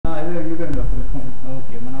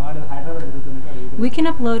We can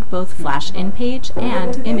upload both Flash in-page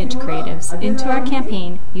and image creatives into our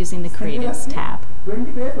campaign using the Creatives tab.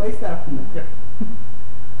 20 pages waste afternoon.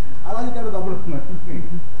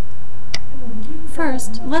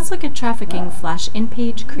 First, let's look at trafficking Flash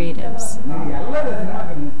in-page creatives.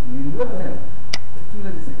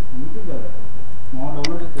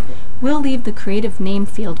 We'll leave the creative name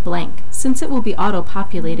field blank, since it will be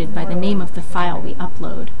auto-populated by the name of the file we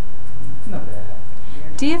upload.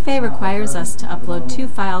 DFA requires us to upload 2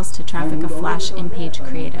 files to traffic a Flash in-page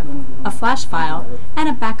creative, a Flash file and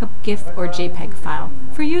a backup GIF or JPEG file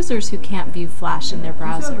for users who can't view Flash in their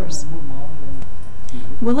browsers.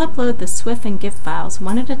 We'll upload the SWF and GIF files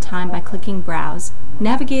one at a time by clicking Browse,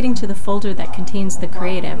 navigating to the folder that contains the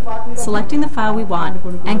creative, selecting the file we want,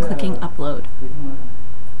 and clicking Upload.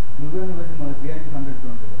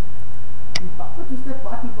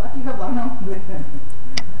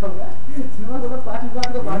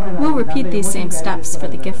 We'll repeat these same steps for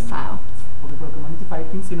the GIF file.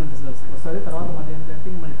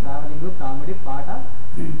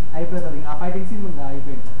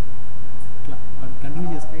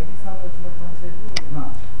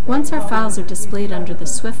 Once our files are displayed under the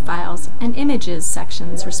SWF files and images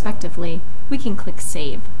sections respectively, we can click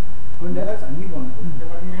Save.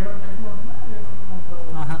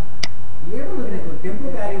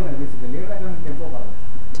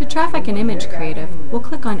 To traffic an image creative, we'll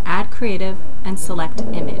click on Add Creative and select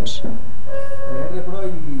Image.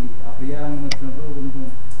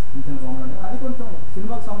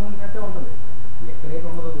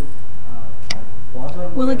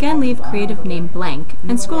 We'll again leave creative name blank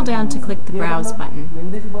and scroll down to click the Browse button.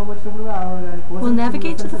 We'll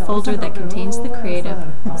navigate to the folder that contains the creative,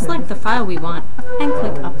 select the file we want, and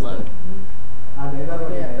click Upload.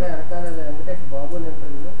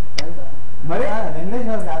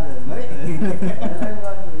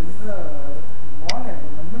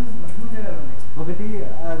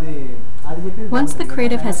 Once the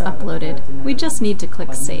creative has uploaded, we just need to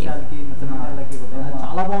click Save.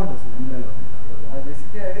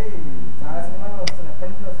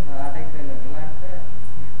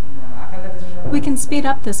 We can speed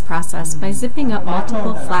up this process by zipping up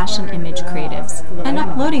multiple Flash and image creatives and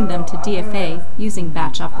uploading them to DFA using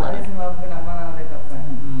batch upload.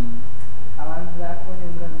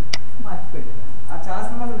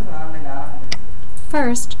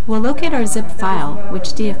 First, we'll locate our zip file,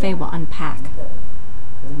 which DFA will unpack.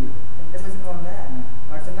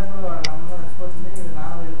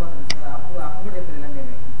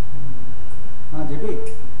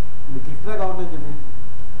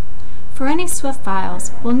 For any SWF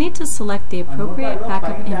files, we'll need to select the appropriate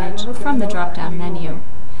backup image from the drop-down menu.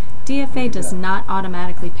 DFA does not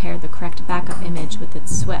automatically pair the correct backup image with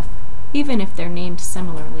its SWF, even if they're named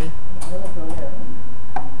similarly.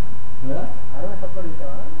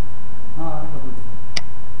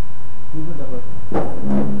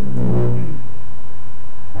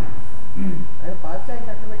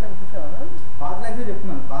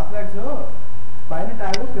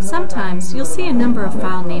 Sometimes you'll see a number of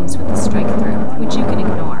file names with a strike-through, which you can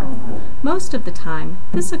ignore. Most of the time,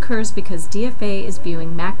 this occurs because DFA is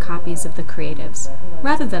viewing Mac copies of the creatives,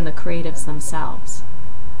 rather than the creatives themselves.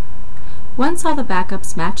 Once all the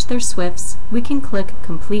backups match their SWFs, we can click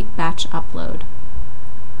Complete Batch Upload.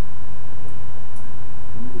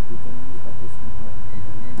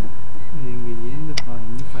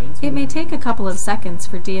 It may take a couple of seconds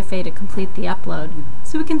for DFA to complete the upload,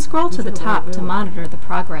 so we can scroll to the top to monitor the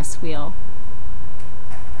progress wheel.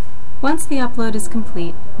 Once the upload is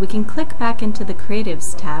complete, we can click back into the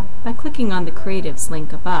Creatives tab by clicking on the Creatives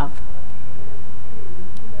link above.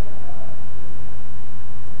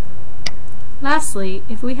 Lastly,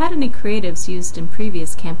 if we had any creatives used in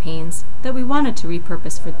previous campaigns that we wanted to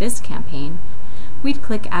repurpose for this campaign, we'd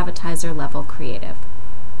click Advertiser Level Creative.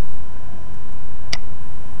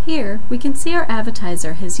 Here, we can see our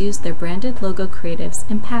advertiser has used their branded logo creatives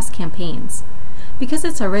in past campaigns. Because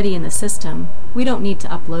it's already in the system, we don't need to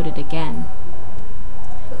upload it again.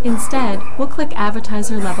 Instead, we'll click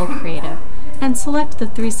Advertiser Level Creative and select the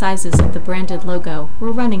 3 sizes of the branded logo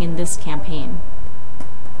we're running in this campaign.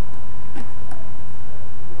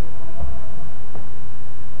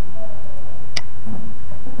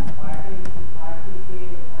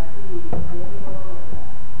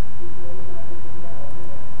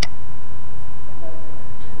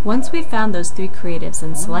 Once we've found those 3 creatives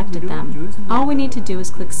and selected them, all we need to do is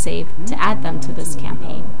click Save to add them to this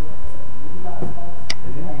campaign.